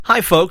Hi,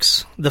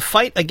 folks. The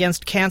fight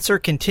against cancer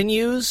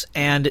continues,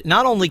 and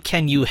not only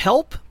can you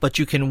help, but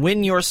you can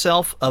win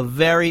yourself a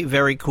very,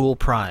 very cool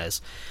prize.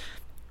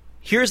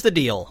 Here's the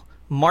deal.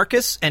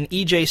 Marcus and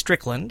E.J.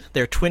 Strickland,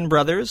 they're twin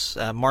brothers.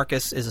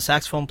 Marcus is a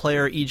saxophone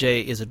player,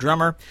 E.J. is a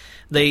drummer.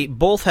 They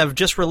both have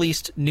just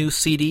released new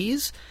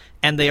CDs,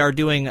 and they are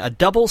doing a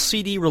double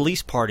CD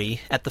release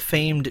party at the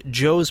famed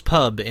Joe's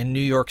Pub in New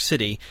York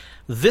City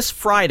this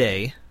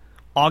Friday,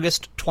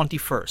 August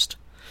 21st.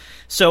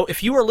 So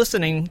if you are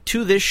listening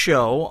to this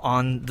show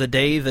on the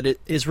day that it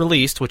is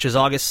released, which is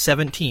August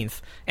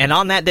 17th, and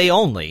on that day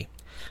only,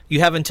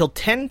 you have until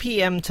 10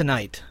 p.m.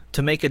 tonight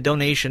to make a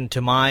donation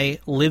to my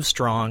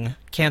Livestrong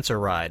cancer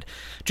ride.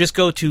 Just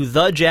go to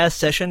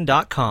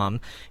thejazzsession.com.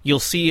 You'll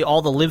see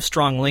all the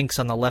Livestrong links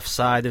on the left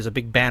side. There's a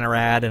big banner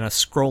ad and a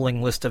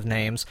scrolling list of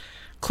names.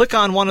 Click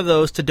on one of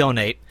those to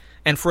donate,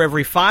 and for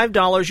every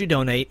 $5 you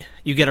donate,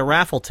 you get a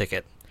raffle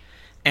ticket.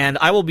 And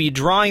I will be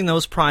drawing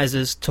those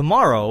prizes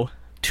tomorrow,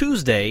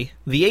 Tuesday,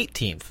 the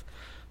 18th.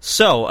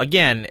 So,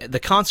 again, the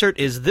concert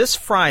is this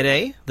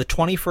Friday, the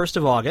 21st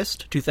of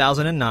August,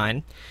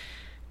 2009,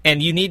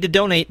 and you need to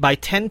donate by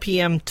 10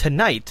 p.m.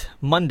 tonight,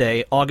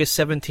 Monday, August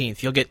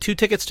 17th. You'll get 2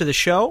 tickets to the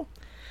show,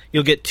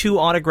 you'll get 2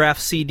 autographed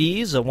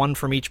CDs, one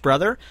from each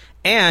brother,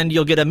 and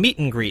you'll get a meet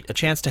and greet, a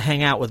chance to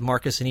hang out with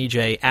Marcus and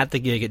EJ at the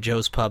gig at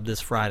Joe's Pub this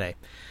Friday.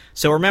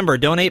 So remember,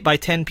 donate by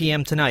 10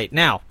 p.m. tonight.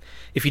 Now,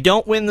 if you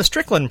don't win the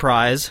Strickland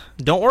prize,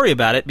 don't worry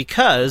about it,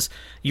 because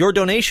your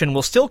donation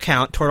will still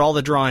count toward all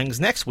the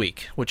drawings next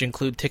week, which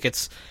include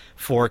tickets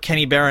for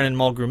Kenny Barron and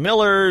Mulgrew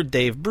Miller,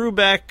 Dave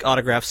Brubeck,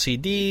 autographed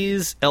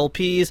CDs,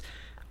 LPs,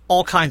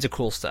 all kinds of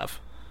cool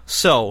stuff.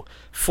 So,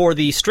 for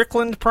the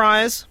Strickland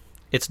prize,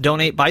 it's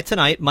donate by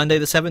tonight, Monday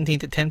the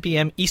 17th at 10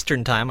 p.m.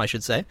 Eastern Time, I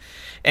should say.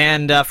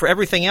 And for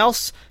everything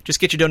else, just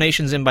get your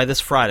donations in by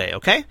this Friday,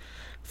 okay?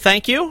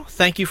 Thank you.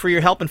 Thank you for your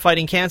help in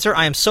fighting cancer.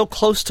 I am so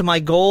close to my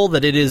goal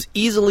that it is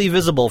easily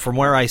visible from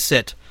where I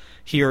sit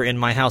here in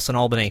my house in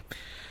Albany.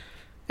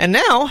 And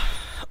now,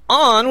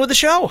 on with the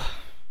show.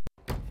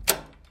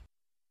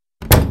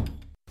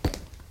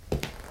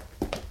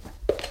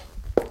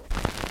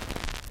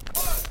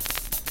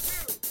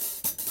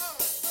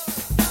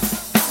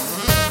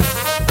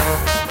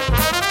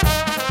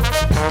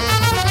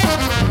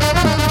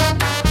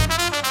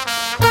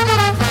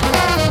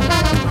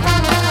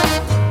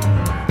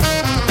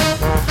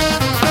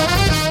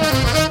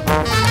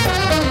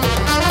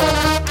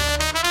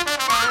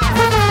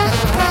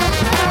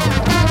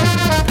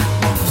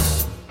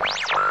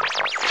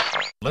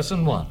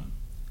 Lesson 1.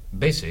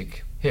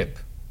 Basic Hip.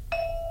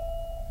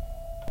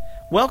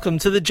 Welcome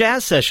to the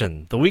Jazz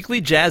Session, the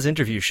weekly jazz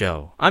interview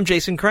show. I'm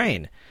Jason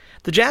Crane.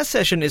 The Jazz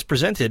Session is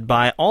presented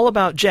by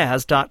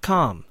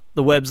AllAboutJazz.com,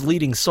 the web's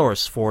leading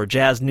source for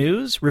jazz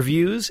news,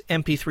 reviews,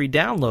 MP3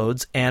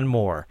 downloads, and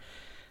more.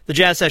 The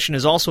Jazz Session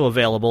is also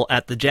available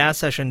at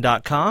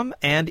thejazzsession.com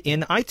and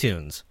in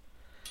iTunes.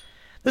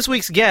 This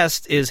week's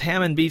guest is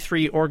Hammond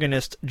B3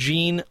 organist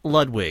Gene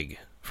Ludwig.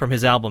 From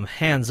his album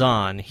Hands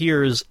On,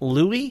 here's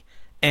Louie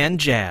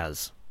and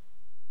Jazz.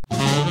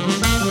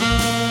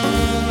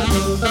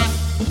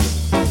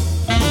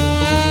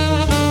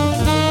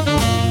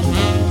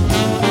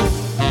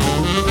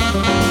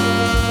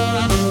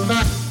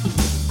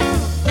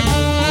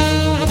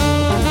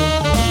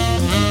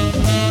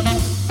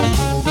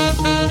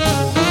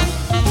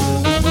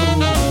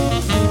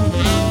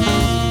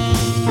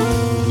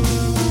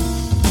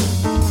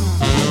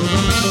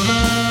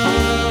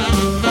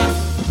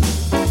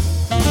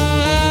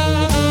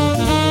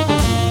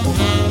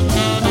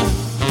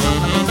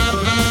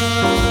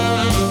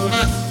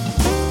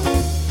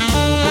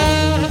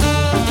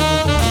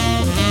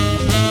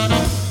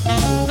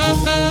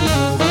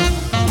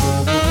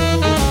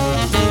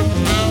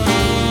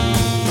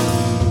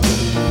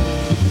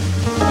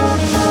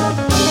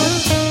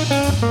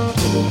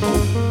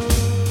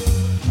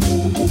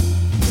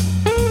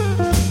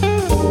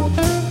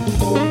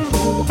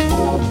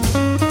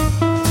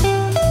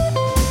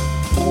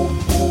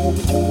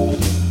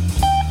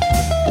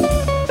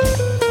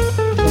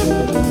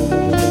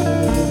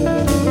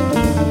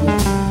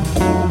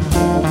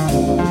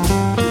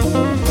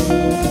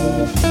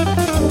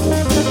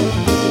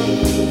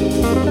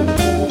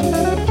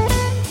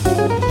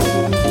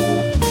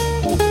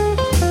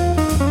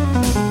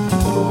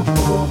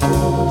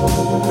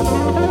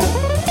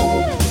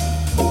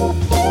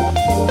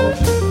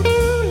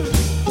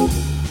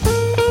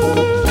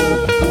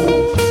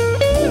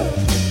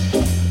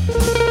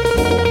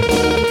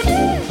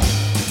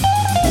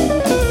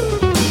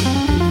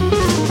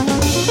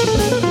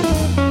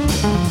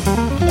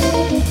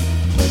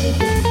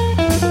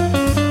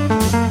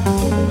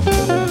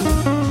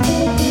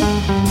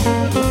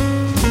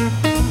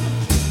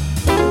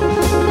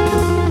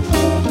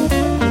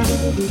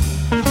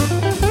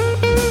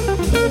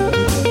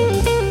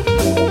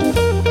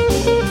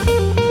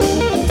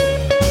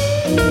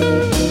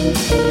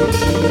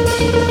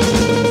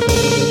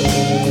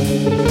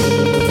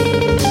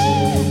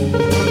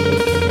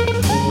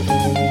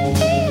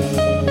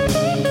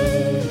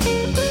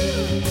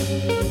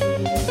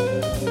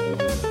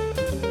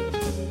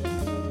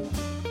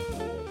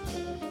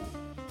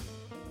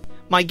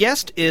 My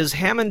guest is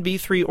Hammond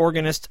B3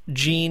 organist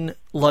Gene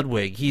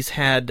Ludwig. He's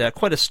had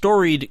quite a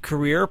storied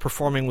career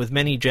performing with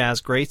many jazz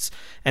greats,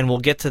 and we'll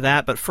get to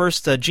that. But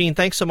first, Gene,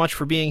 thanks so much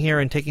for being here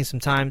and taking some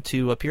time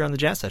to appear on the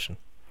Jazz Session.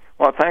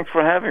 Well, thanks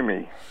for having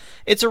me.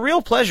 It's a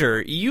real pleasure.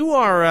 You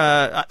are,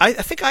 I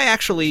think I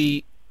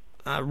actually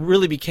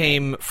really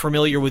became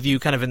familiar with you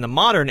kind of in the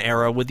modern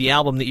era with the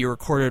album that you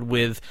recorded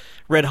with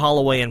Red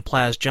Holloway and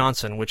Plaz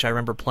Johnson, which I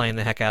remember playing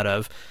the heck out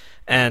of.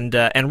 And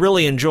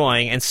really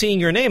enjoying, and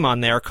seeing your name on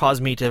there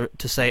caused me to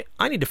say,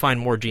 I need to find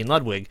more Gene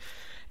Ludwig.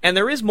 And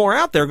there is more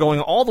out there going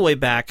all the way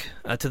back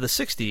to the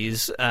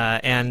 60s,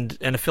 and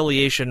an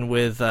affiliation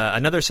with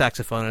another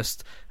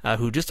saxophonist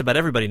who just about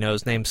everybody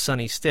knows, named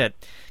Sonny Stitt.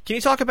 Can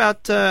you talk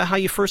about how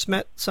you first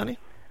met Sonny?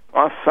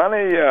 Well,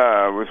 Sonny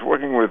was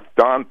working with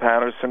Don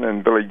Patterson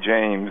and Billy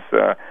James.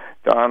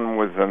 Don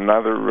was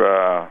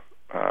another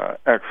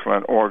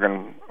excellent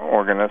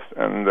organist,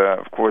 and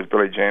of course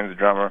Billy James,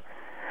 drummer.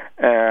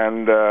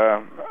 And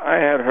I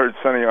had heard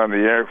Sonny on the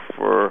air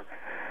for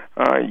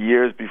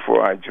years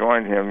before I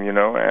joined him,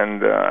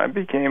 and I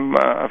became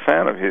a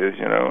fan of his,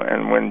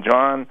 And when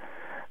Don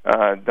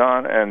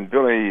and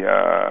Billy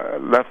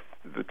left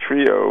the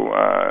trio,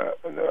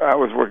 I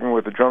was working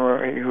with a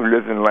drummer who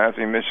lives in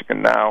Lansing,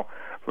 Michigan now,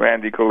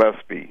 Randy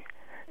Gillespie.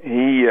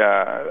 He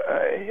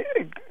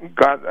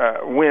got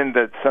wind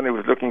that Sonny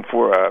was looking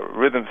for a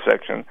rhythm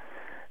section,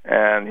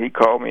 and he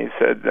called me and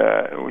said,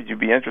 would you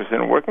be interested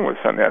in working with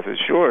Sonny? I said,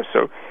 sure.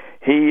 So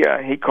he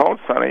called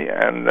Sonny,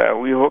 and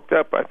we hooked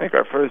up. I think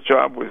our first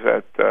job was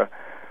at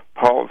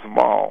Paul's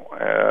Mall,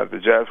 the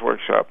Jazz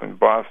Workshop in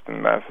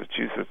Boston,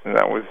 Massachusetts, and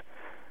that was,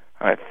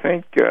 I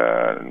think,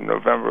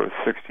 November of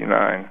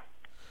 '69.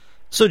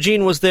 So,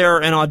 Gene, was there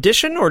an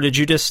audition, or did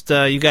you just,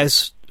 you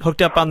guys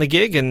hooked up on the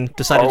gig and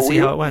decided to see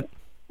how it went?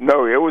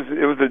 No, it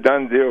was a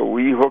done deal.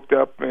 We hooked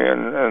up,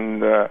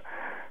 and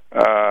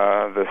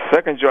the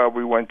second job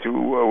we went to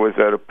was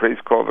at a place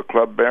called the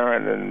Club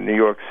Baron in New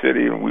York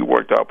City, and we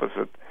worked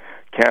opposite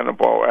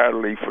Cannonball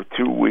Adderley for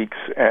 2 weeks,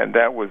 and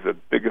that was the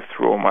biggest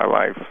thrill of my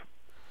life.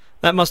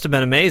 That must have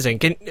been amazing.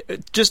 Can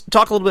just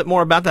talk a little bit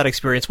more about that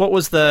experience. What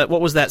was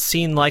that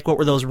scene like? What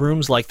were those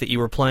rooms like that you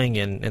were playing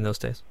in those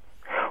days?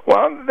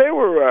 Well, they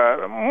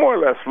were more or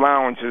less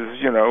lounges,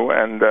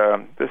 and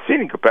the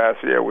seating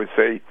capacity, I would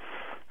say,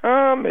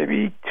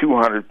 maybe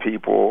 200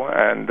 people,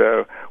 and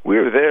we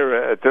were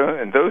there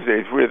in those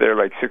days. We were there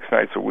like 6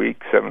 nights a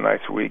week, 7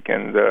 nights a week,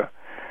 and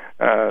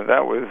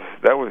that was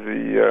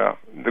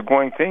the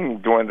going thing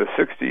during the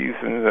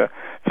 60s and the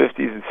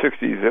 50s and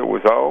 60s. It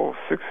was all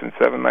 6 and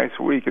 7 nights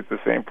a week at the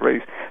same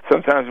place.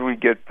 Sometimes we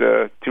get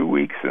 2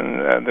 weeks,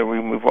 and then we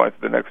move on to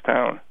the next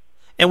town.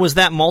 And was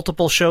that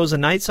multiple shows a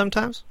night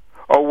sometimes?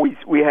 Oh,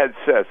 we had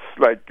sets.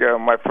 Like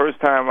my first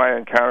time I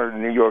encountered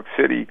New York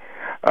City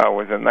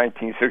was in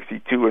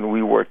 1962, and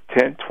we worked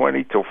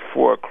 10:20 till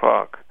 4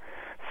 o'clock.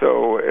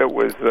 So it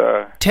was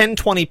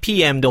 10:20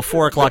 p.m. till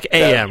 4 o'clock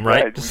a.m.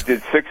 Right? We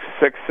did six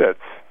sets,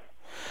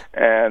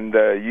 and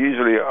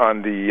usually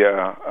on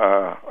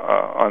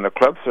the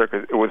club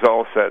circuit it was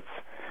all sets.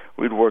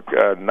 We'd work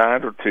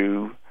 9 to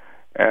 2,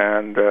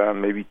 and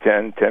maybe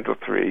 10 to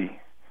 3.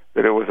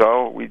 But it was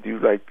all we do,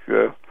 like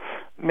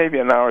maybe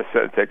an hour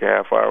set, take a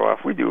half hour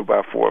off. We do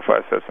about 4 or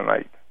 5 sets a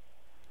night.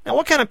 Now,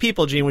 what kind of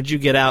people, Gene, would you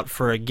get out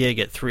for a gig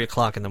at 3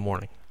 o'clock in the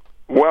morning?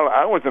 Well,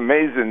 I was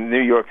amazed in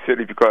New York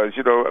City because,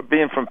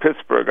 being from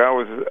Pittsburgh, I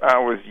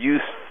was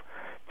used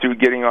to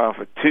getting off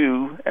at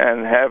 2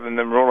 and having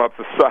them roll up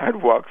the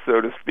sidewalk,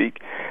 so to speak,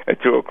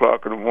 at 2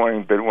 o'clock in the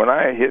morning. But when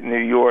I hit New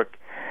York,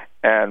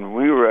 and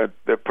we were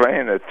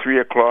playing at 3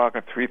 o'clock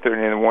and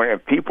 3:30 in the morning,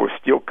 and people were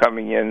still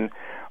coming in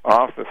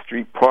off the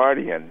street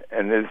partying,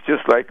 and it's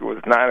just like it was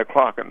 9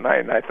 o'clock at night.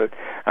 And I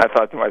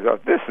thought to myself,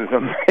 this is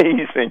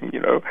amazing,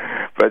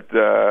 But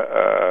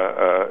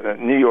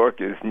New York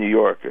is New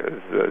York,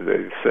 as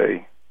they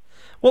say.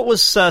 What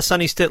was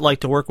Sonny Stitt like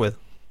to work with?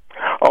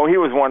 Oh, he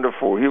was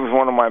wonderful. He was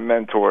one of my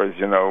mentors.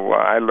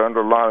 I learned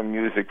a lot of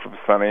music from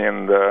Sonny,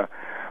 and a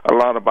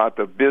lot about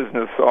the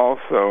business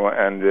also.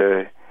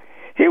 And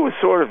he was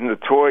sort of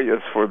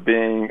notorious for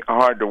being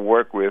hard to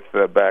work with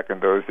back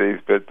in those days,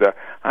 but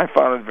I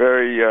found it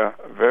very,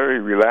 very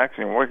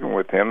relaxing working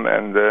with him,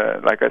 and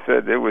like I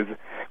said, it was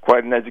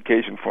quite an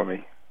education for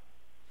me.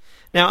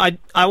 Now,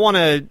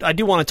 I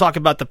do want to talk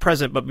about the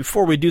present, but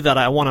before we do that,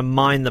 I want to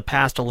mine the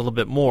past a little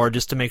bit more,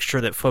 just to make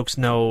sure that folks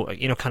know,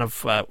 kind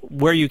of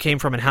where you came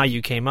from and how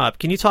you came up.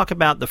 Can you talk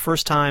about the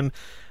first time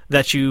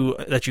that you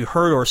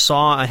heard or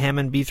saw a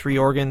Hammond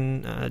B3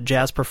 organ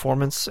jazz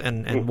performance,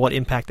 and what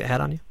impact it had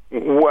on you?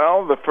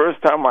 Well, the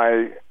first time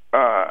I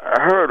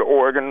heard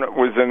organ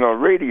was in the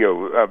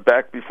radio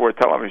back before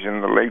television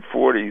in the late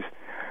 40s.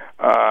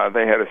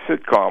 They had a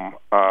sitcom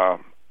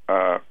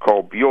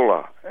called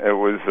Beulah. It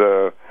was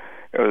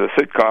a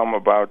sitcom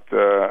about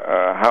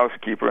a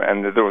housekeeper,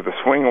 and there was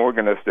a swing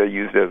organist they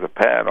used as a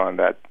pad on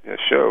that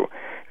show.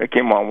 It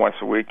came on once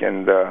a week,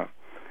 and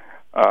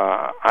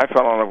I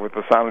fell in love with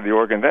the sound of the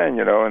organ then,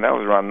 and that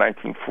was around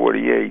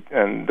 1948.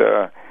 And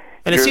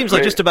And it seems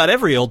like just about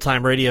every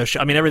old-time radio show,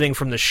 I mean, everything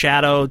from The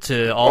Shadow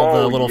to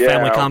all the little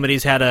family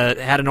comedies had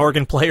an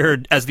organ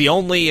player as the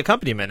only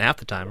accompaniment half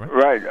the time, right?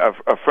 Right.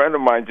 A friend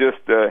of mine just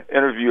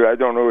interviewed, I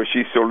don't know if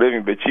she's still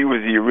living, but she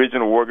was the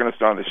original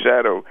organist on The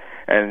Shadow,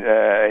 and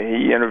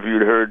he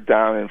interviewed her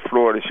down in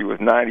Florida. She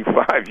was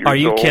 95 years old. Are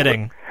you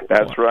kidding?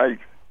 That's right.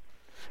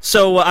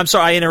 So, I'm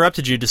sorry, I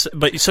interrupted you,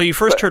 but so you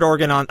first heard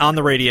organ on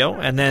the radio,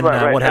 and then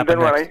what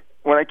happened next?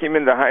 When I came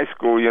into high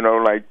school,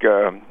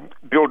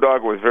 Bill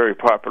Dog was very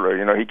popular.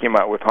 He came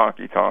out with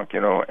Honky Tonk,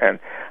 and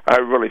I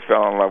really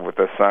fell in love with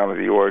the sound of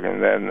the organ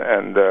then.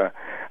 And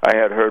I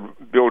had heard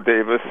Bill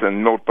Davis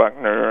and Milt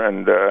Buckner,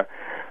 and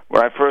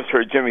when I first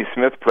heard Jimmy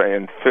Smith play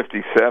in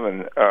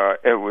 '57,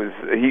 it was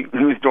he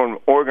was doing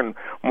organ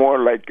more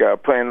like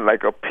playing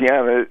like a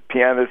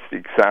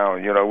pianistic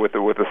sound, with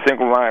a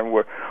single line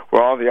where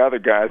all the other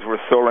guys were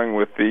soloing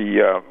with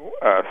the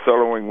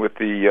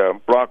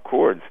block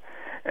chords.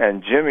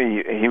 And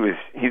Jimmy,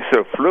 he's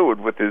so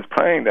fluid with his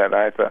playing that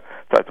I thought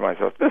to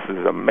myself, this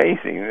is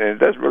amazing. It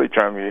does really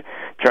turn me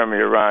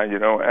around,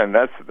 And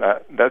that's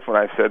when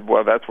I said,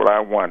 well, that's what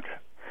I want.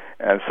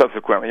 And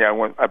subsequently, I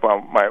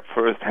bought my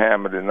first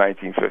Hammond in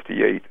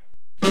 1958.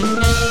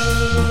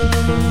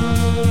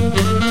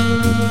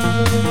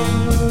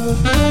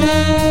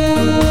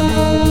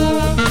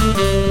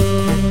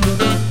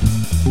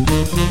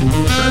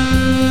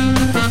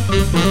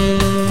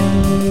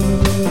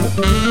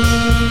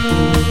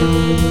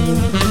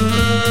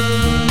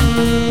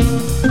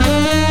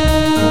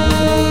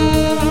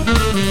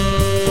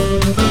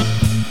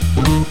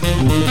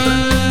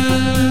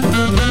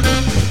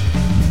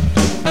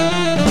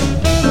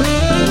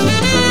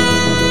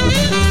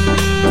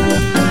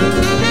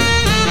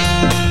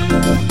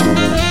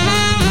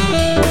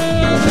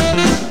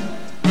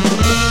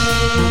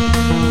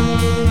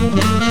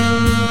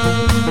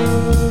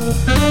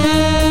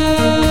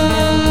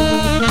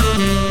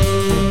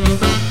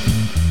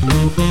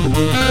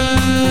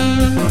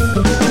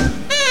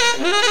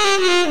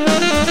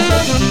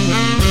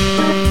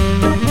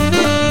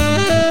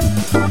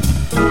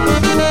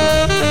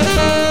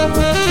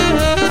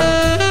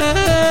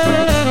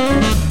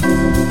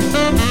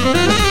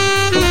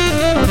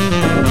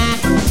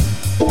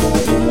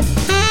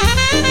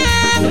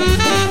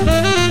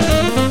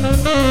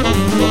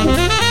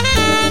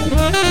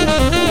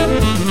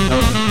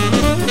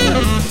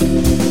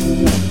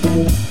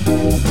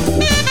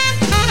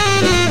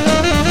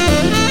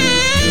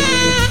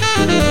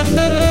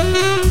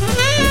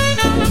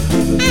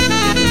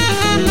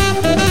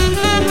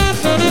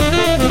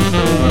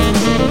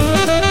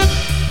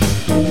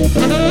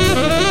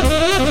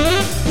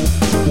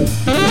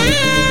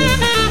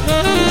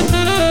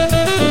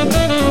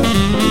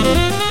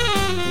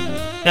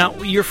 Now,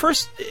 your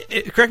first,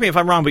 correct me if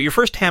I'm wrong, but your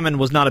first Hammond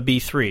was not a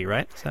B3,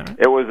 right? Is that right?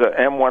 It was a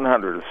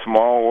M100, a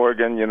small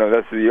organ.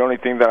 That's the only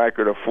thing that I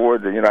could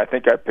afford. I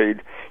think I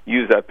paid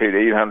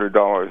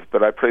 $800,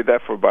 but I played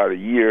that for about a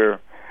year.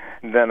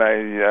 And then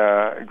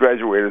I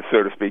graduated,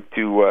 so to speak,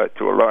 to a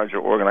larger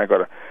organ. I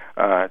got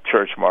a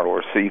church model,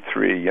 or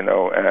C3,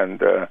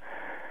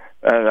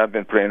 and I've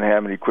been playing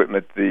Hammond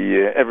equipment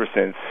ever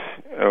since,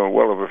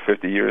 well over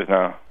 50 years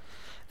now.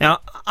 Now,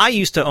 I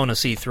used to own a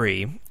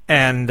C3,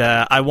 and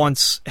I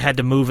once had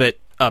to move it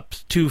up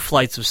 2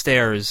 flights of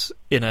stairs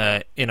in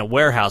a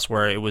warehouse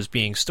where it was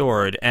being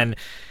stored. And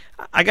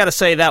I got to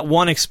say, that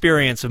one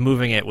experience of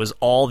moving it was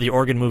all the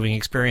organ moving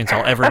experience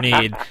I'll ever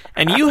need.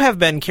 And you have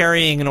been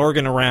carrying an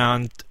organ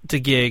around to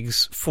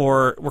gigs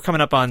for, we're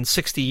coming up on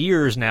 60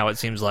 years now, it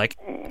seems like.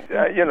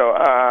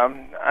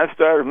 I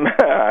started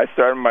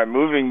my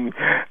moving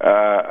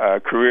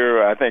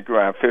career, I think,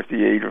 around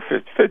 58 or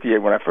 58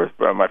 when I first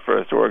bought my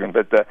first organ.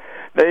 But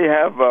they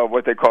have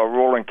what they call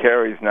rolling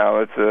carries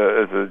now. It's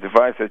a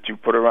device that you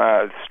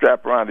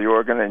strap around the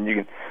organ, and you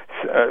can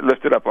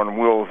lift it up on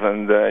wheels,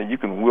 and you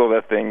can wheel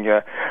that thing.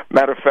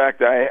 Matter of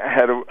fact, I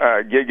had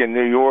a gig in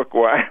New York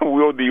where I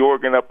wheeled the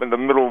organ up in the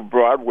middle of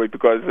Broadway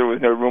because there was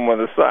no room on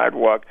the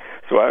sidewalk.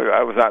 So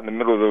I was out in the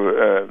middle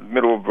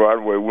of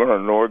Broadway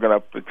wheeling an organ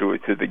up to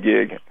the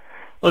gig.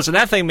 Listen,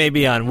 that thing may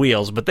be on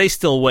wheels, but they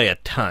still weigh a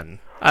ton.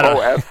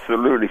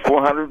 Absolutely.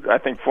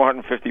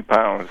 450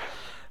 pounds.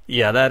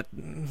 Yeah,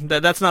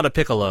 that's not a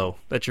piccolo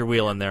that you're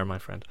wheeling there, my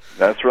friend.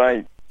 That's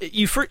right.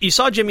 You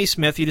saw Jimmy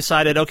Smith, you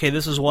decided, okay,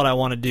 this is what I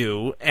want to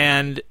do,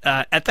 and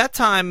at that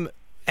time,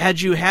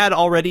 had you had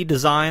already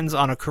designs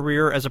on a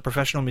career as a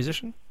professional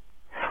musician?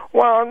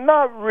 Well,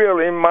 not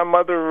really. My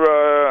mother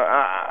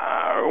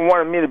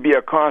wanted me to be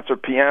a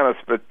concert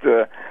pianist, but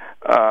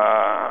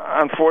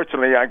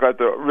unfortunately, I got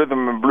the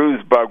rhythm and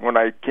blues bug when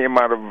I came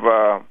out of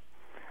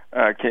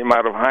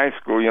high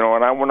school.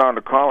 And I went on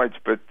to college,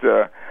 but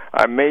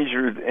I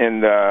majored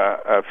in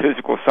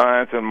physical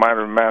science and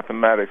minored in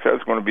mathematics. I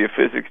was going to be a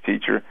physics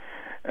teacher,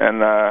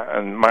 and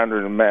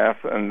minored in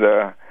math. And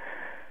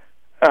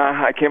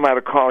I came out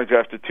of college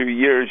after 2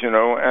 years, and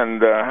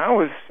I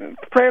was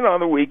playing on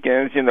the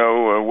weekends,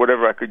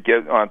 whatever I could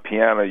get on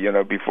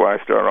piano, before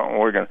I started on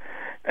organ.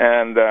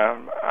 And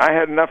I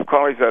had enough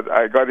college that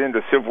I got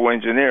into civil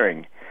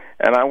engineering.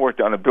 and I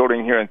worked on a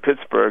building here in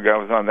Pittsburgh. I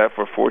was on that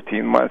for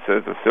 14 months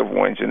as a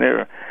civil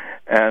engineer,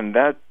 and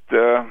that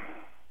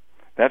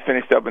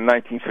finished up in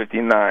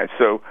 1959.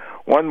 So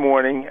one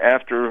morning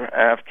after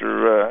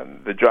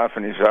the job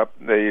finished up,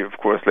 they of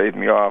course laid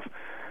me off.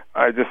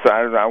 I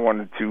decided I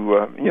wanted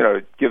to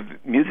give the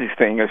music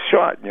thing a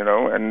shot,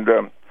 and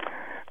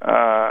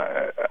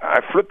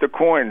I flipped a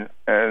coin,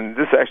 and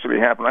this actually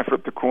happened. I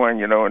flipped a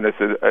coin, and it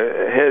said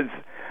heads.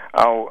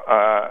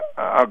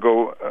 I'll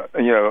go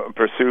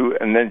pursue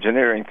an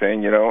engineering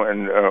thing, and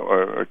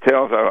or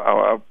tails.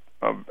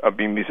 I'll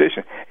be a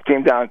musician. It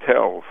came down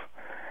tails,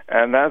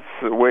 and that's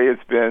the way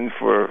it's been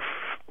for.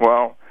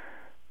 Well,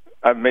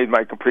 I've made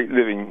my complete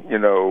living,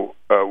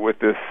 with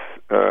this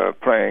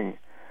playing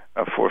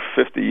for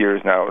 50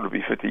 years now. It'll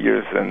be 50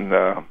 years in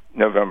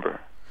November.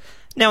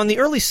 Now, in the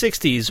early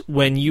 60s,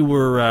 when you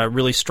were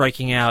really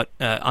striking out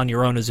on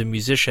your own as a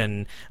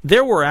musician,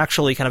 there were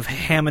actually kind of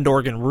Hammond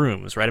organ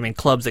rooms, right? I mean,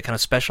 clubs that kind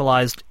of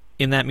specialized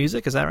in that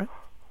music. Is that right?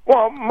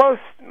 Well,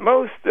 most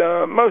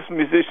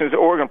musicians,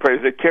 organ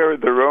players, they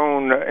carried their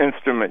own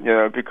instrument,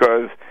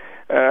 because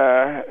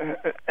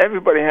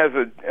everybody has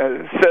a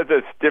set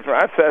that's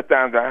different. I sat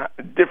down to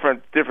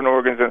different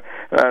organs, and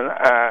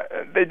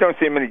they don't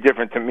seem any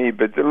different to me.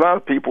 But a lot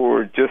of people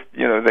were just,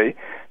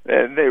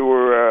 they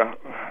were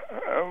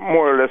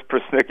more or less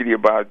persnickety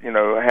about,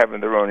 having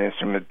their own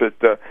instrument. But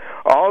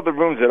all the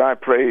rooms that I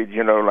played,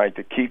 like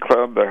the Key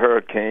Club, the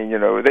Hurricane,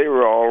 they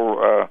were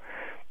all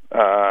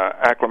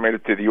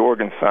acclimated to the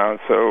organ sound.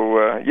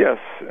 So yes,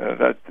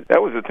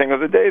 that was the thing of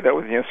the day. That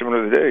was the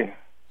instrument of the day.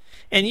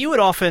 And you would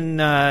often,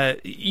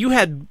 you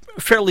had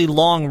fairly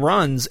long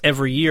runs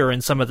every year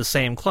in some of the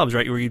same clubs,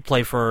 right? Where you'd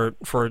play for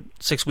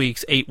 6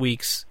 weeks, 8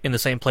 weeks in the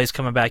same place,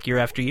 coming back year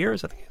after year,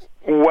 is that the case?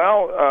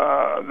 Well,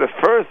 the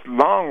first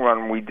long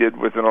run we did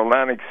was in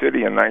Atlantic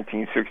City in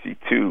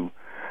 1962.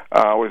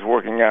 I was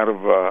working out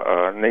of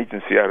an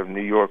agency out of New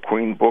York,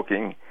 Queen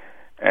Booking,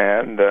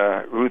 and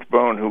Ruth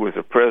Bone, who was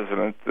the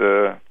president,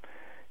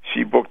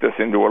 she booked us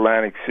into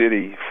Atlantic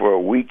City for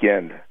a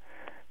weekend.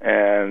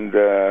 And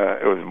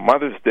it was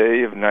Mother's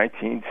Day of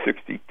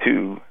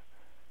 1962.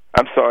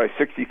 I'm sorry,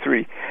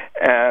 63.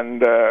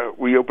 And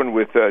we opened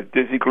with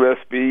Dizzy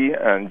Gillespie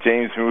and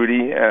James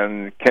Moody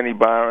and Kenny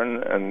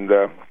Byron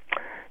and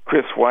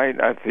Chris White.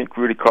 I think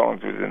Rudy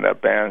Collins was in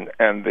that band.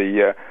 And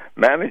the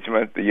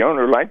management, the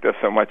owner, liked us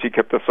so much he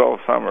kept us all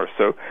summer.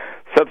 So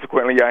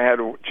subsequently, I had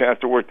a chance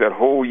to work that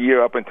whole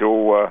year up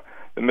until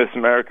the Miss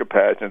America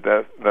pageant.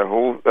 That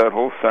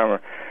whole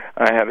summer,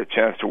 I had a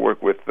chance to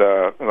work with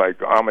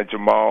like Ahmed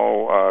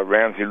Jamal,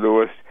 Ramsey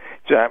Lewis,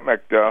 Jack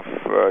Macduff,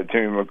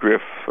 Jimmy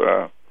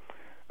McGriff.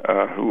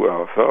 Who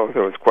else? Oh,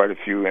 there was quite a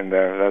few in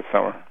there that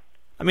summer.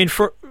 I mean,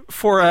 for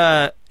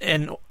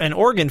an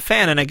organ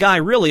fan and a guy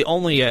really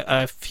only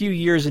a few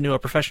years into a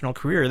professional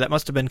career, that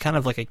must have been kind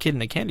of like a kid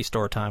in a candy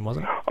store time,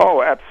 wasn't it?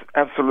 Oh,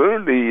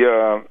 absolutely.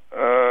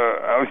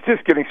 I was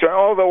just getting started.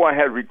 Although I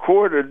had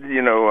recorded,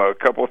 a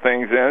couple of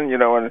things in,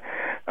 and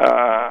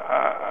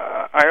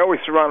I always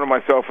surrounded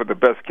myself with the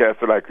best cats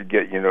that I could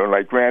get,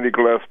 like Randy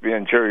Gillespie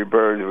and Jerry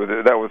Bird.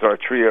 That was our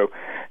trio,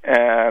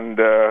 and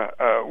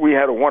we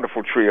had a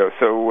wonderful trio.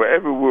 So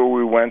everywhere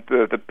we went,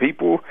 the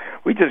people,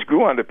 we just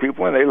grew on the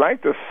people, and they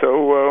liked us.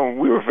 So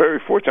we were very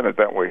fortunate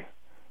that way.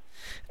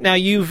 Now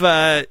you've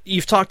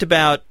talked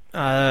about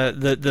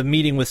the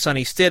meeting with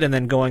Sonny Stitt and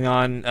then going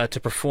on to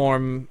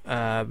perform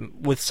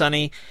with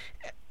Sonny.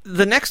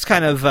 The next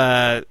kind of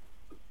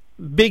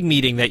big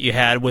meeting that you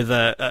had with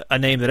a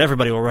name that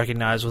everybody will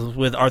recognize was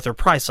with Arthur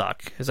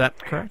Prysock. Is that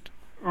correct?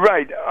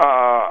 Right.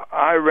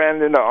 I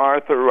ran into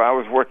Arthur. I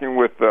was working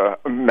with,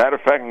 matter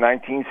of fact,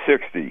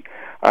 1960.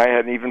 I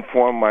hadn't even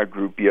formed my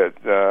group yet.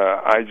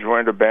 I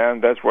joined a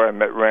band. That's where I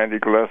met Randy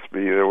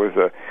Gillespie. There was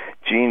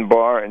Gene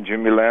Barr and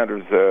Jimmy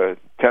Landers,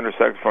 tenor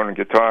saxophone and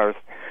guitarist.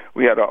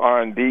 We had an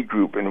R&B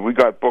group, and we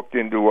got booked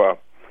into a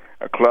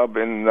club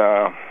in,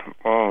 where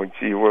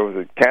was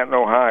it? Canton,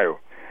 Ohio.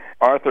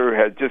 Arthur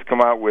had just come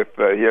out with,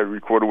 he had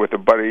recorded with a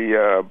Buddy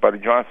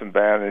Johnson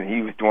band, and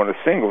he was doing a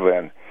single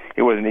then.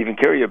 He wasn't even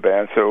carry a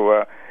band,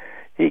 so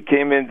he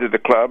came into the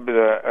club,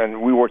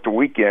 and we worked a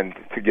weekend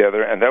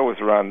together, and that was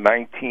around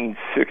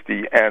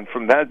 1960. And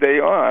from that day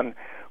on,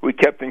 we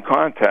kept in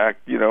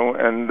contact,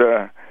 and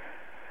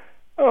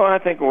I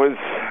think it was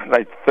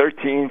like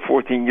 13,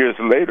 14 years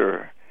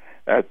later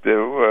that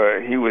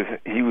he was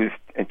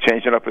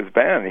changing up his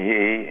band.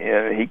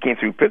 He came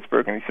through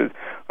Pittsburgh, and he says,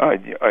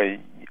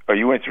 "Are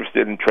you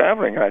interested in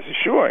traveling?" And I said,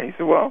 "Sure." He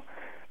said, "Well,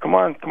 come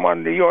on to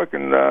New York,"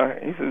 and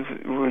he says,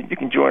 "You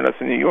can join us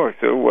in New York."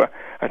 So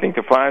I think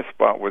the 5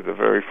 spot was the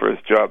very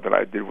first job that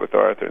I did with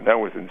Arthur, and that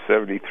was in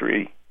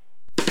 '73.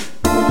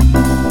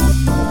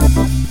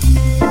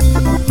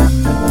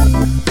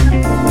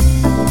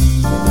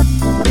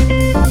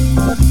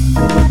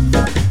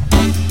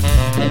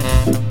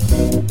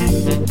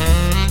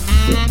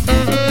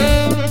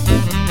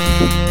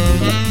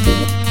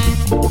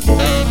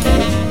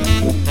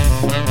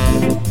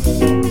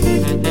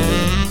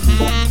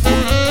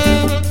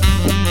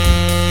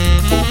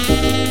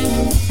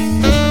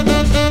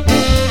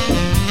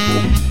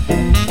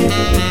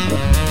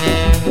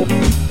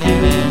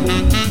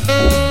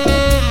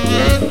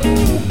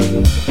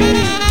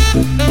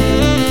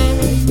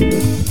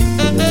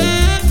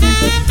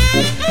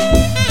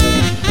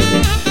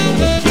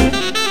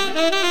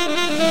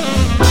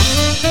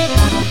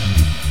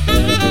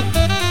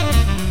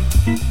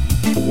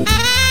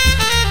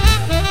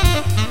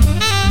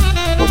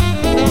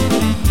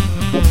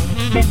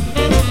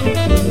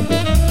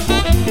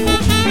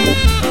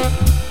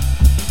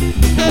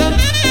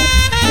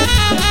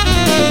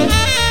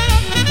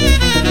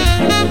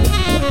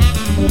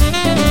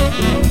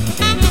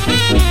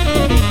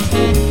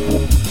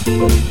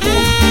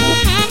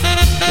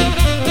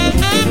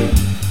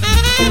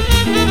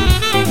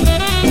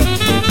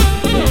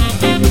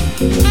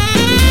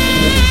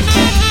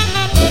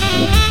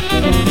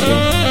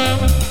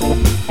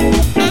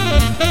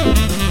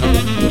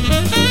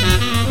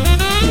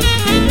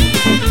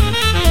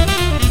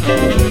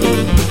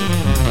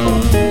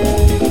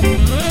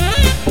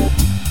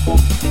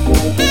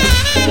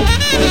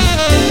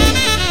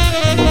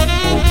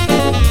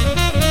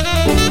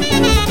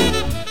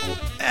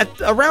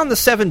 around the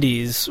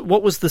 70s,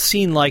 what was the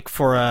scene like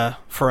for a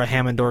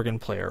Hammond organ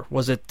player?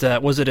 Was it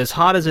as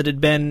hot as it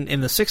had been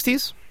in the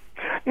 60s?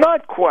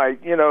 Not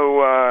quite.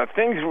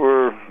 Things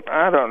were,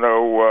 I don't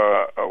know,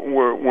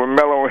 were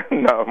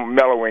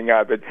mellowing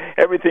out, but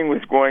everything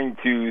was going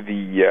to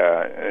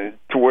the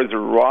towards a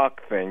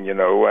rock thing, and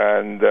a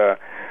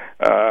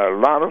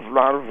lot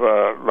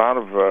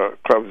of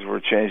clubs were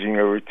changing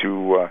over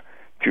to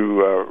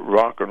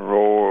rock and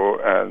roll,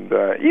 and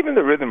even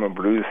the rhythm and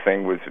blues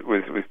thing was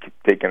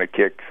taking a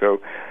kick.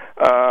 So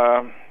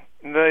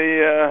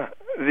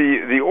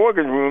the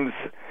organ rooms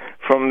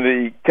from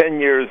the 10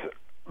 years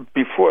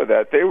before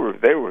that, they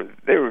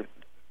were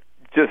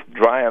just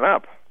drying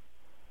up.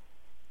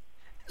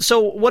 So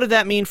what did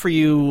that mean for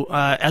you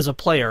as a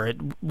player?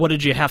 What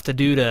did you have to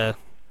do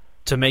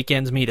to make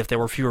ends meet if there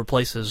were fewer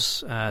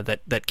places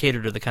that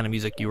catered to the kind of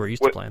music you were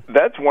used to playing?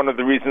 That's one of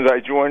the reasons I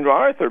joined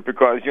Arthur,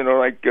 because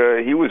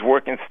he was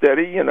working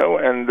steady, and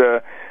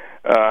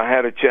I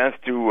had a chance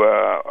to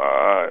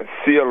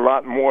see a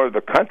lot more of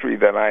the country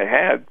than I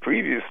had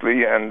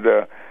previously, and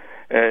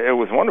it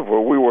was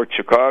wonderful. We worked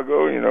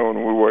Chicago,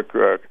 and we worked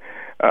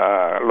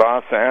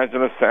Los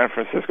Angeles, San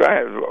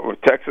Francisco,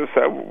 Texas,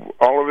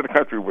 all over the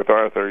country with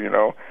Arthur,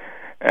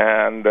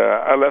 And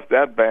I left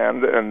that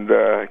band and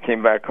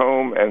came back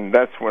home, and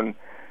that's when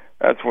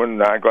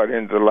I got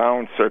into the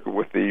lounge circuit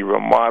with the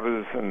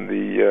Ramadas and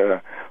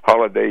the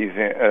Holiday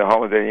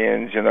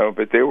Inns,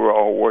 But they were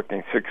all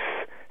working six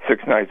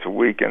nights a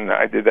week, and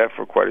I did that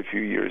for quite a few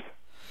years.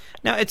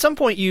 Now, at some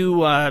point,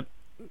 you,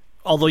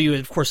 although you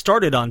of course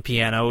started on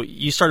piano,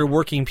 you started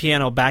working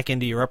piano back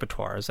into your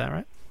repertoire. Is that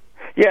right?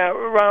 Yeah,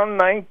 around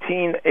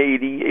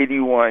 1980,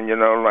 81,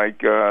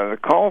 the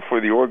call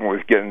for the organ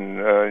was getting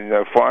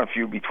far and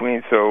few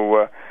between,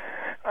 so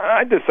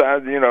I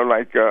decided,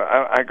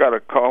 I got a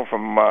call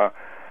from a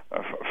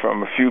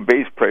few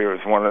bass players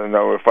wanted to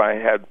know if I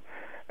had,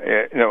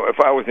 if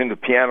I was into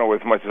piano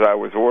as much as I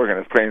was organ,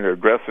 as playing the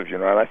aggressive,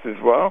 and I said,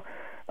 well,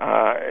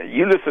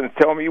 you listen and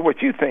tell me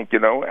what you think,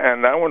 and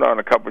I went on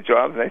a couple of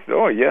jobs, and they said,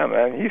 oh, yeah,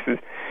 man. He says,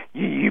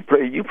 you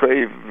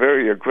play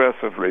very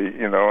aggressively,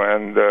 and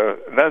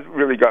that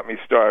really got me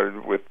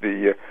started with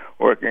the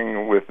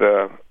working with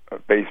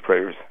bass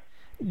players.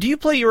 Do you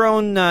play your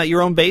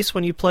own bass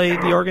when you play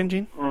the organ,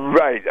 Gene?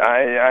 Right.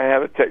 I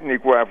have a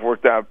technique where I've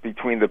worked out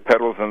between the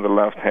pedals and the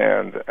left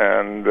hand,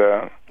 and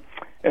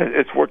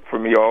it's worked for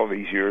me all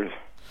these years.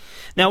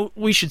 Now,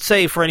 we should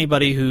say for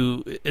anybody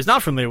who is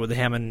not familiar with the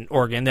Hammond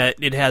organ that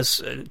it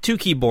has two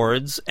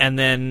keyboards, and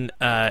then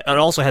it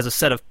also has a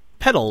set of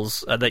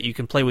pedals that you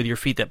can play with your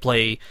feet that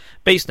play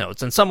bass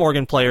notes. And some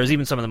organ players,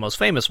 even some of the most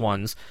famous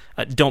ones,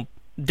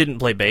 didn't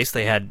play bass.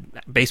 They had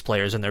bass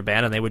players in their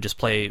band, and they would just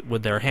play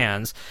with their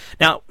hands.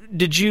 Now,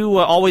 did you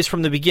always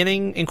from the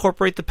beginning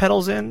incorporate the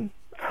pedals in?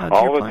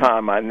 All the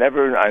time. I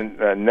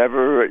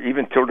never,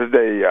 even till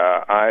today,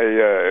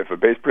 if a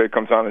bass player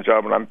comes on the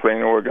job and I'm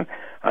playing organ,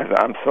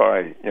 I'm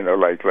sorry,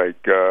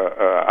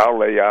 I'll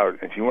lay out.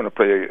 If you want to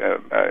play,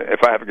 if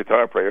I have a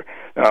guitar player,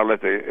 then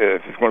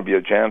if it's going to be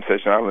a jam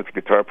session, I'll let the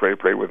guitar player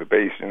play with the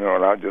bass, and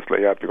I'll just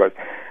lay out because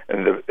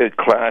it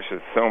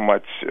clashes so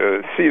much.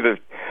 The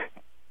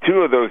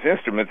two of those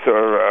instruments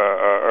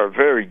are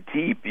very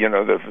deep.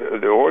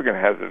 The organ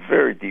has a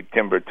very deep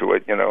timbre to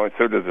it, and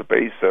so does the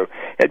bass, so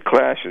it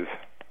clashes.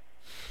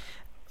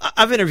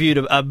 I've interviewed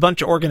a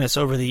bunch of organists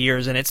over the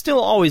years, and it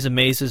still always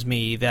amazes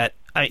me that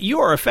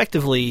you are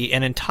effectively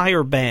an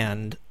entire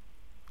band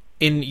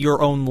in your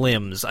own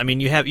limbs. I mean,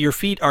 your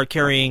feet are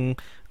carrying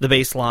the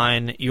bass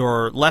line,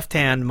 your left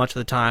hand much of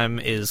the time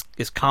is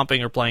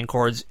comping or playing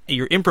chords,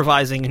 you're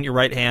improvising in your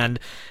right hand.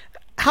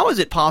 How is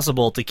it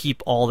possible to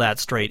keep all that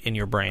straight in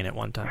your brain at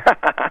one time?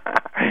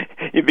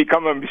 You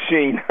become a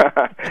machine.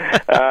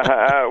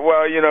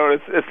 Well,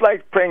 it's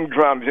like playing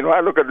drums. I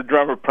look at a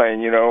drummer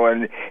playing,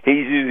 and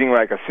he's using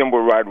like a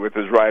cymbal rod with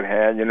his right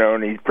hand,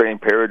 and he's playing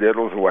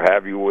paradiddles or what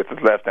have you with his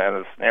left hand,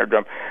 a snare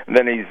drum. And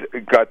then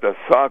he's got the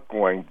sock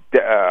going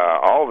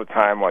all the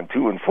time on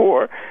 2 and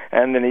 4,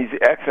 and then he's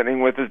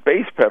accenting with his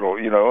bass pedal,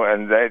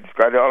 and that's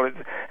got all.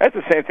 That's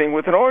the same thing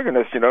with an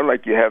organist,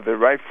 like you have the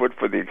right foot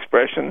for the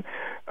expression,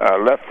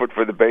 left foot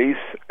for the bass,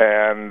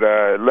 and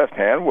left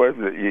hand where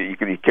you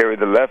can carry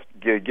the left,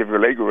 give your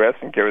leg a rest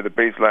and carry the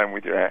bass line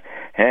with your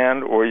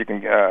hand, or you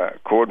can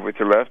chord with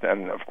your left,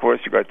 and of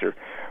course you got your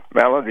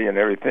melody and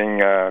everything,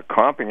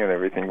 comping and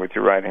everything with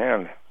your right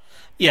hand.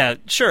 Yeah,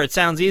 sure, it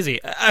sounds easy.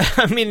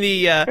 I mean,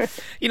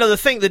 the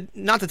thing that,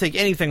 not to take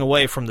anything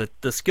away from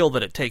the skill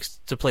that it takes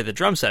to play the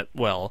drum set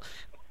well,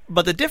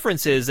 but the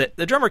difference is that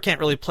the drummer can't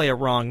really play a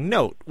wrong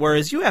note,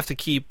 whereas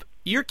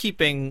you're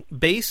keeping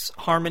bass,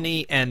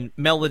 harmony, and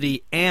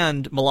melody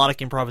and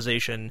melodic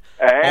improvisation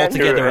all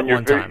together at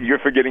one time. You're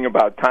forgetting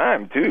about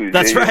time too.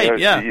 That's right.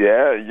 Yeah.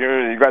 Yeah,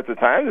 you got the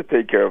time to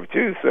take care of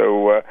too.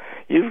 So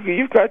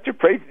you've got your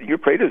plate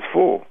is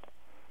full.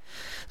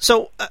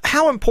 So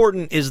how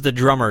important is the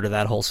drummer to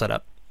that whole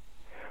setup?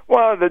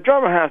 Well, the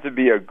drummer has to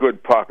be a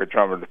good pocket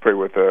drummer to play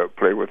with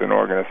an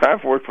organist.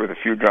 I've worked with a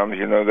few drummers,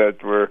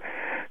 that were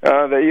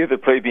they either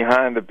play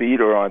behind the beat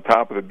or on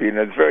top of the beat, and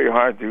it's very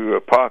hard to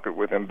pocket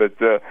with them. But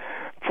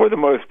for the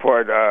most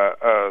part,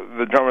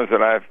 the drummers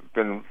that I've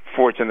been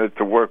fortunate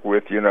to work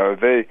with, they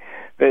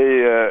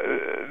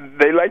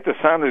like the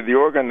sound of the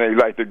organ. They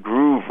like the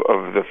groove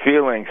of the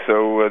feeling.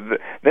 So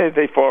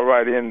they fall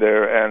right in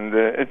there, and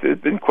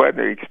it's been quite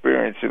an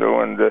experience,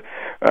 And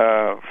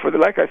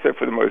like I said,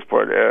 for the most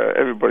part,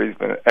 everybody's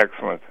been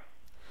excellent.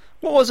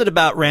 What was it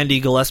about Randy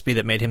Gillespie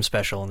that made him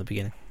special in the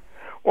beginning?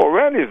 Well,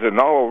 Randy's an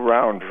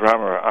all-around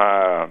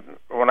drummer.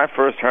 When I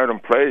first heard him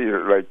play,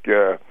 let's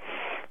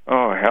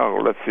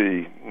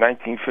see,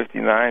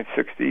 1959,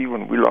 60,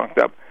 when we locked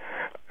up.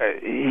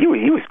 He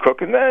was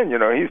cooking then,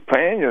 he's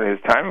playing, his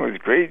timing was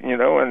great,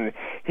 and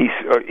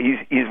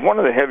he's one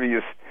of the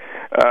heaviest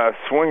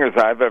swingers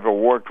I've ever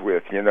worked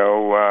with, and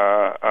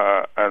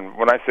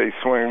when I say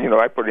swing,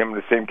 I put him in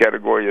the same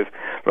category as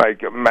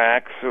like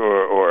Max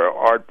or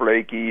Art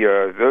Blakey.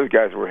 Those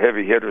guys were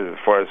heavy hitters as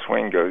far as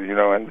swing goes,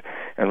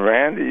 and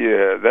Randy,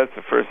 that's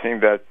the first thing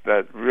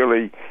that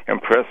really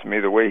impressed me,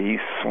 the way he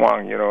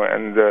swung,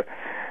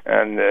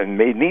 and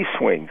made me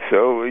swing.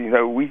 So,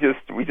 we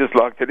just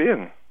locked it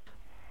in.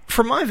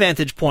 From my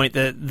vantage point,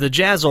 the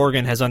jazz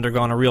organ has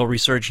undergone a real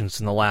resurgence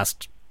in the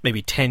last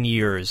maybe 10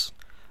 years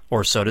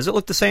or so. Does it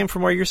look the same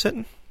from where you're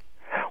sitting?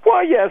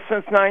 Well, yeah,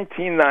 since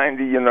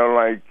 1990, it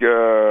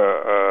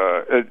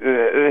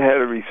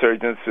had a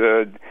resurgence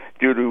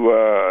due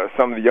to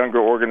some of the younger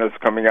organists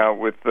coming out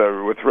with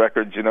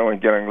records, and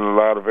getting a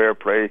lot of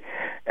airplay.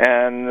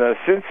 And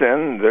since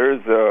then,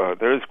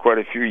 there's quite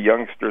a few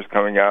youngsters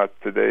coming out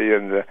today,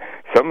 and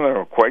some of them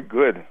are quite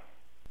good.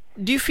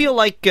 Do you feel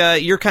like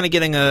you're kind of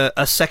getting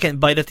a second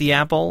bite at the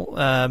apple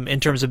in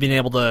terms of being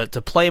able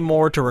to play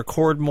more, to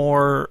record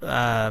more,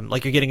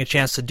 like you're getting a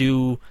chance to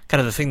do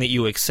kind of the thing that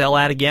you excel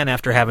at again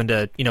after having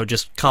to,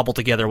 just cobble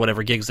together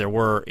whatever gigs there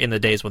were in the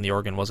days when the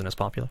organ wasn't as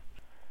popular?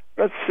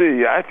 Let's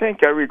see. I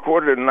think I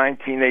recorded in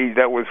 1980.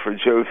 That was for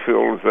Joe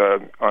Fields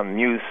on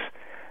Muse,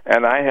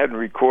 and I hadn't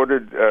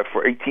recorded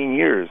for 18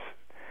 years.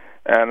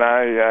 And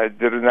I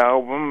did an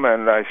album,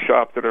 and I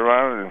shopped it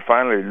around, and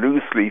finally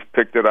Loose Leaf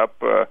picked it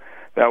up.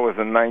 That was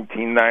in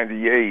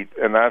 1998,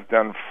 and I've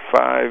done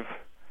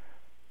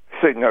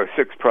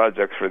six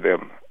projects for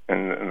them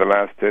in the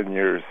last 10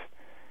 years.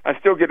 I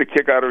still get a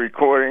kick out of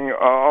recording,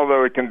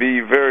 although it can be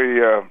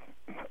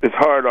it's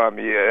hard on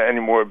me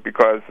anymore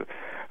because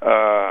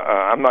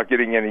I'm not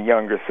getting any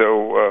younger.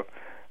 So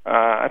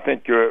I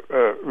think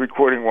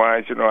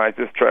recording-wise, I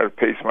just try to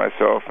pace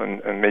myself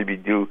and maybe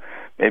do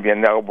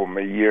an album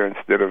a year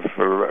instead of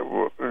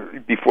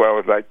before I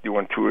was like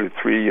doing 2 or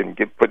 3 and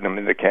putting them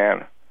in the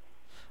can.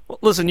 Well,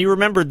 listen, you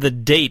remembered the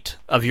date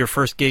of your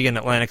first gig in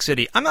Atlantic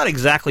City. I'm not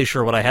exactly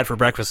sure what I had for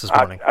breakfast this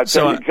morning. I'll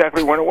tell you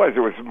exactly when it was.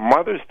 It was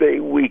Mother's Day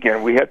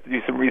weekend. We had to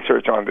do some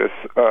research on this.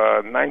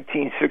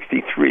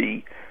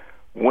 1963.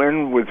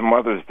 When was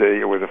Mother's Day?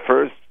 It was the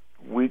first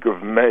week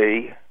of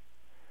May.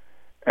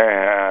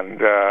 And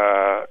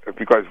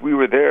because we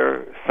were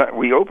there,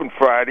 we opened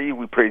Friday,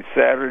 we played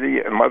Saturday,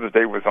 and Mother's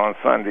Day was on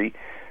Sunday.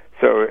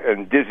 So,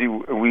 and Dizzy,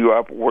 we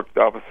worked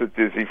opposite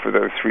Dizzy for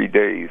those 3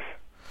 days.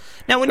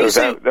 Now, when you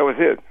say that was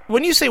it.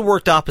 When you say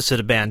worked opposite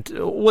a band,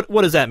 what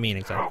does that mean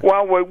exactly?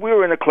 Well, we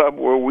were in a club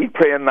where we'd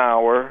play an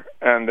hour,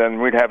 and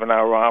then we'd have an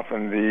hour off,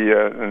 and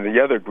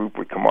the other group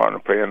would come on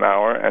and play an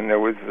hour, and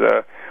there was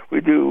we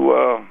do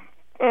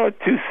 2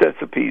 sets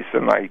apiece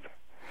a night.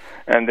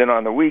 And then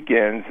on the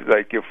weekends,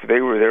 like if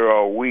they were there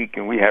all week,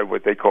 and we had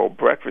what they call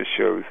breakfast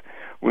shows,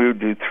 we would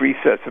do 3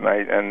 sets a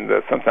night, and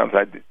sometimes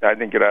I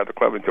didn't get out of the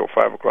club until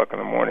 5 o'clock in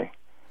the morning.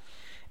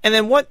 And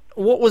then what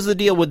was the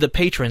deal with the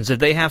patrons? Did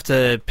they have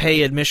to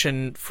pay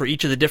admission for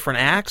each of the different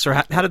acts, or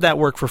how did that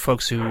work for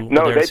folks who?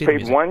 No, they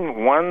paid one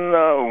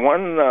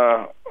kind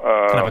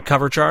of a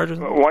cover charge.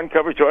 One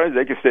cover charge.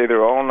 They could stay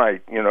there all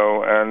night,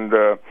 and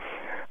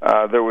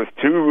there was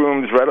 2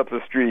 rooms right up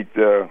the street.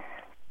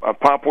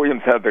 Pop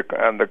Williams had the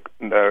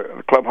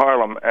Club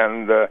Harlem,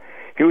 and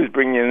he was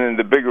bringing in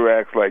the bigger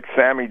acts like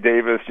Sammy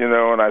Davis,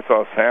 and I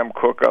saw Sam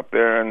Cooke up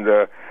there,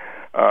 and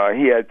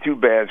he had 2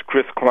 bands,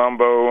 Chris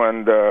Colombo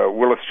and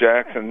Willis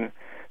Jackson.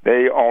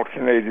 They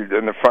alternated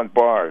in the front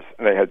bars.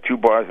 They had 2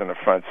 bars in the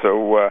front,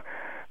 so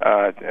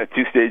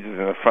 2 stages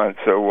in the front.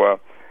 So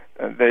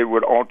they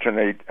would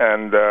alternate,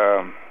 and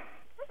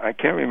I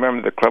can't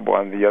remember the club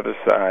on the other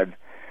side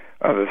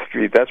of the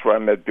street. That's where I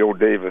met Bill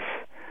Davis.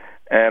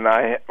 And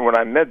when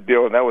I met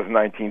Bill, that was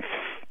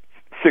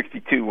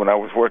 1962 when I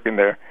was working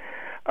there,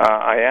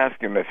 I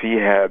asked him if he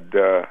had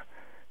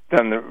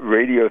done the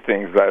radio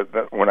things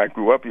that when I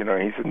grew up, He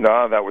said,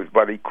 no, that was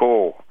Buddy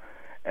Cole.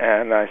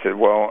 And I said,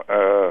 well,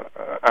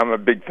 I'm a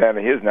big fan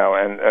of his now.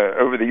 And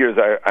over the years,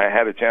 I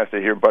had a chance to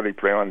hear Buddy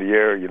play on the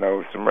air,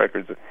 some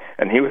records.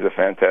 And he was a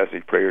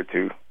fantastic player,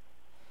 too.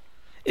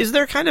 Is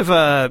there kind of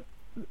a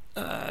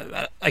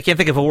I can't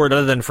think of a word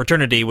other than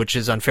fraternity, which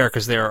is unfair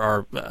because there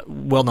are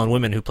well-known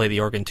women who play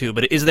the organ too.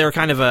 But is there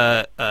kind of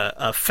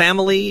a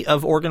family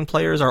of organ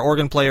players? Are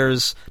organ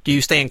players? Do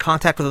you stay in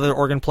contact with other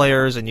organ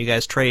players, and you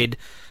guys trade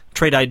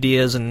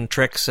ideas and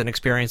tricks and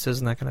experiences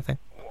and that kind of thing?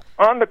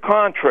 On the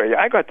contrary,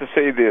 I got to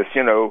say this.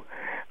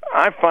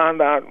 I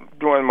found out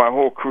during my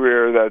whole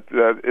career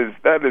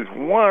that is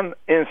one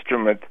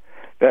instrument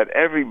that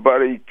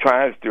everybody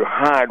tries to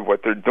hide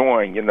what they're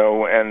doing, and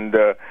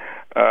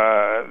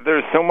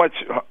there's so much.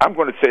 I'm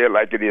going to say it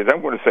like it is.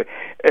 I'm going to say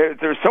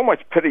there's so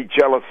much petty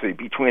jealousy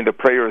between the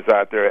players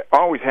out there. It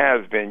always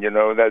has been,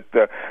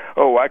 that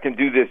I can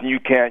do this and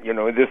you can't,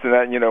 this and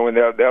that, and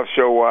they'll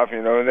show off,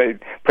 and they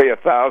play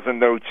 1,000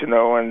 notes,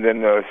 and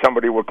then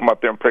somebody will come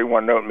up there and play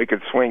one note and make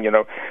it swing,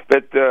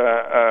 But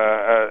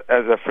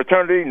as a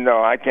fraternity,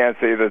 no, I can't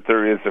say that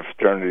there is a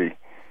fraternity.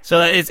 So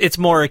it's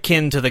more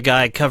akin to the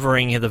guy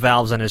covering the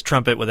valves on his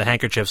trumpet with a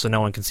handkerchief so no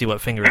one can see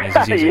what finger it is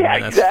he's using.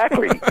 Yeah,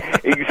 exactly.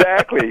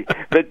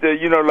 But I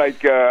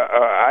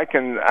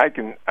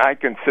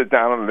can sit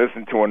down and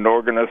listen to an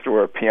organist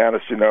or a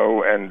pianist,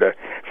 and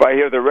if I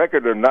hear the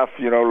record enough,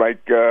 I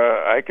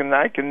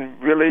can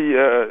really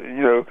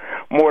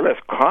more or less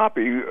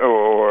copy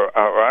or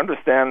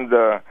understand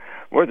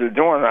what they're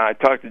doing. I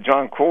talked to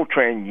John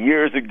Coltrane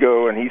years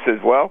ago, and he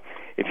says, well,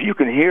 if you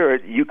can hear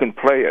it, you can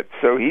play it.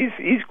 So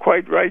he's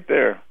quite right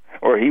there,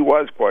 or he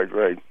was quite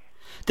right.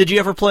 Did you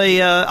ever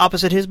play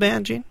opposite his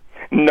band, Gene?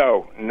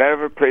 No,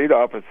 never played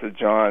opposite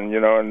John.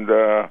 And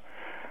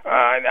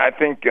I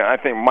think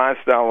my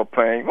style of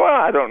playing. Well,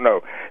 I don't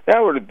know. That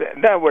would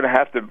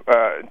have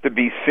to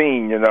be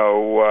seen.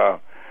 I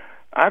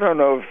don't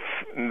know if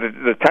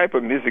the type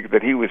of music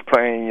that he was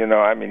playing. He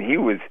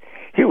was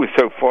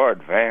so far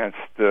advanced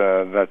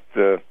that.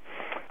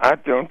 I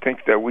don't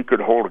think that we could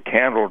hold a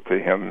candle to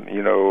him,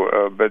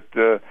 but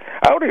I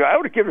would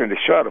have given it a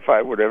shot if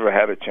I would ever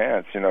had a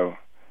chance,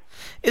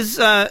 Is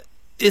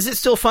it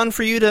still fun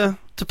for you to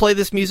play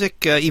this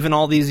music, even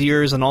all these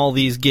years and all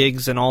these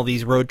gigs and all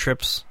these road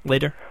trips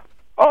later?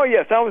 Oh,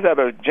 yes. I was at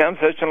a jam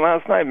session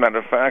last night. Matter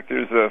of fact,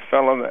 there's a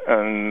fellow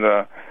on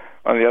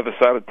the other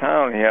side of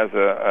town. He has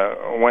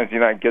a Wednesday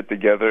night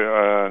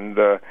get-together and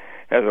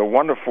has a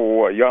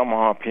wonderful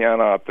Yamaha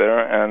piano up there,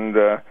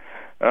 and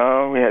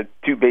we had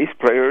 2 bass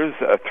players,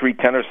 3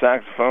 tenor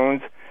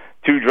saxophones,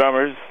 2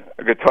 drummers,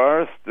 a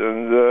guitarist,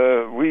 and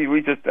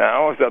I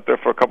was out there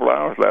for a couple of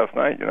hours last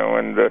night,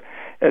 and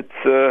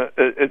it's a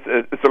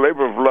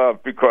labor of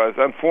love because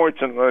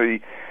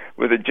unfortunately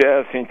with the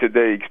jazz scene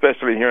today,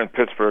 especially here in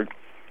Pittsburgh,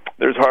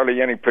 there's hardly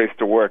any place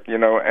to work,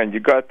 and you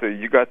got to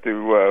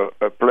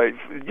play.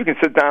 You can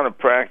sit down and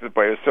practice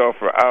by yourself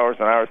for hours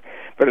and hours,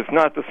 but it's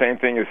not the same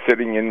thing as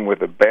sitting in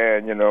with a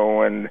band,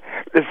 and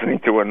listening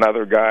to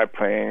another guy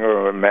playing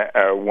or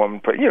a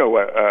woman playing.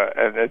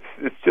 And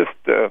it's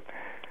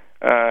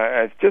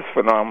just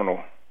phenomenal.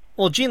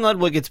 Well, Gene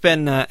Ludwig, it's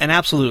been an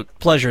absolute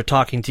pleasure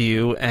talking to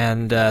you,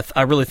 and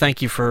I really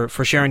thank you for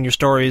sharing your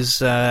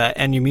stories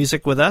and your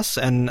music with us,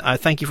 and I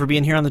thank you for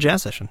being here on the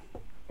Jazz Session.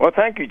 Well,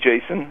 thank you,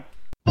 Jason.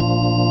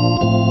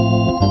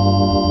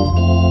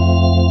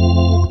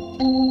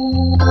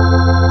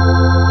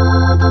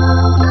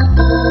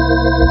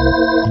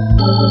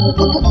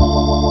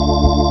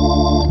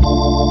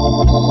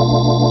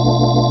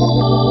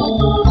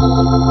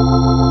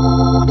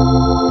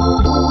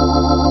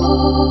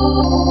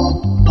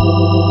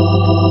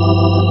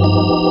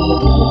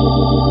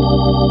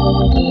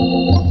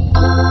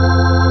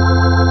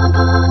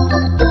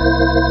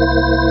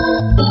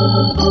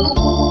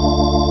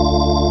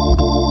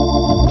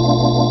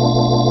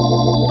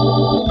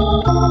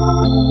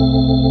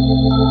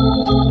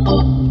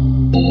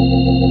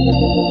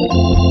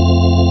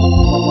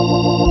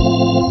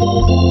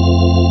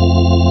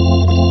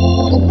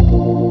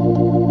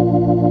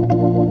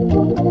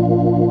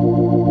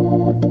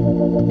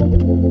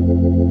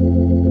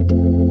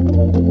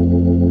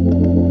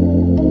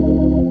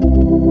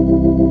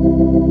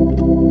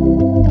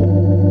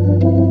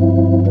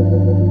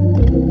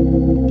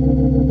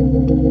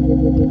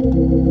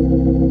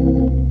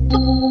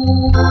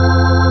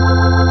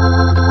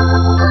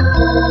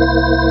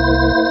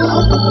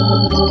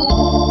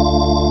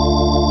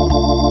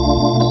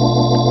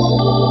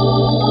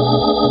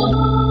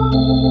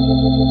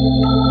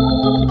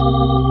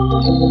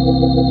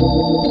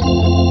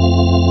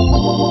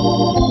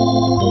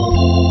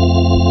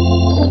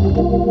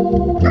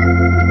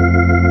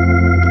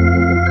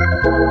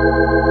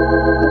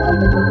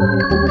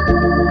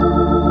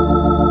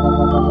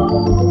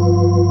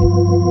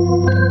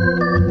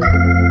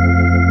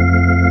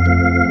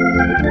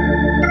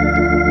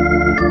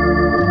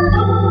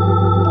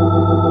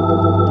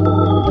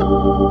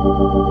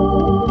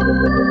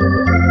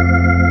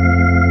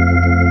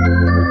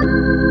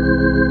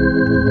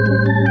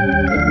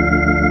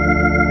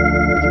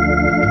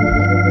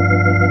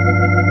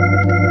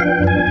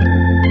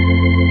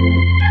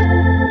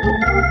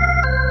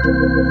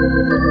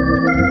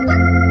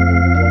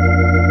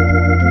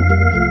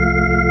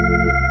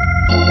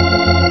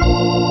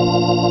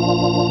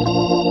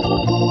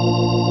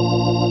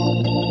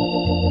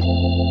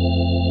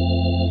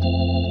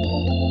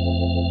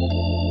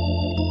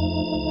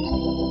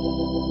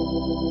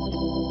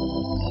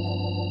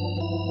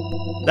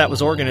 That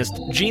was organist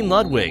Gene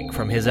Ludwig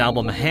from his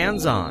album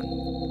Hands On.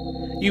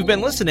 You've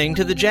been listening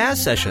to The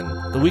Jazz Session,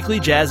 the weekly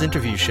jazz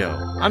interview show.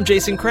 I'm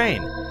Jason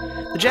Crane.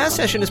 The Jazz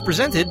Session is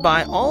presented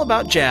by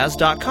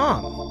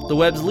AllAboutJazz.com, the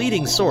web's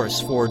leading source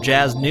for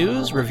jazz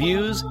news,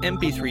 reviews,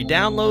 MP3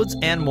 downloads,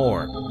 and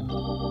more.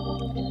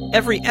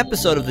 Every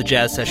episode of The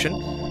Jazz Session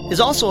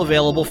is also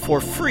available for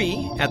free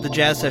at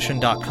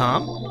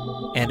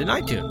thejazzsession.com and in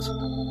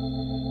iTunes.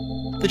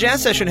 The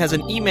Jazz Session has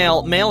an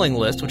email mailing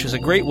list, which is a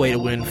great way to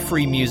win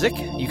free music.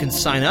 You can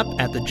sign up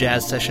at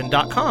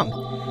thejazzsession.com.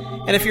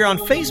 And if you're on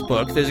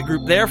Facebook, there's a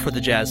group there for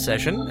The Jazz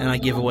Session, and I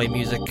give away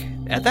music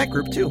at that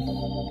group too.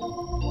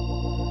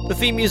 The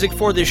theme music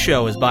for this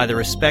show is by the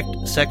Respect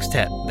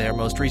Sextet, their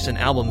most recent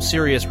album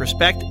Serious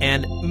Respect,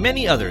 and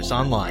many others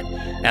online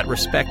at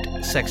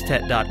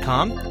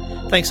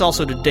respectsextet.com. Thanks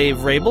also to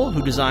Dave Rabel,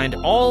 who designed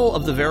all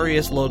of the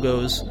various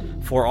logos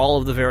for all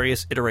of the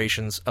various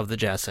iterations of the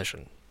Jazz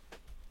Session.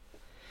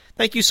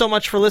 Thank you so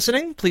much for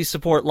listening. Please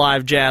support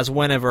live jazz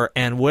whenever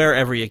and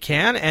wherever you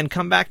can, and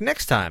come back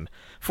next time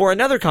for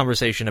another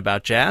conversation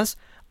about jazz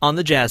on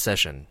the Jazz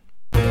Session.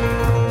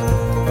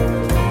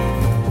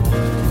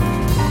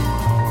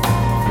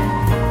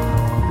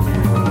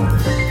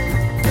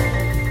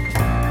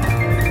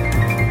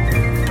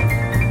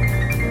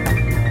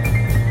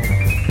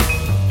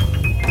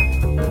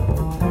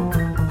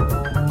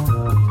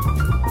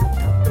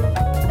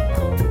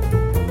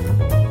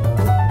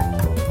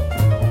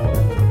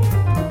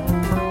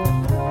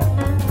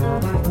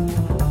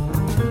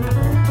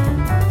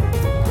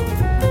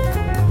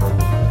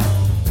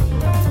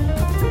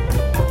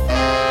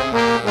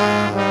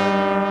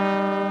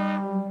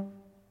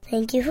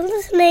 Thank you for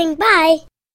listening. Bye.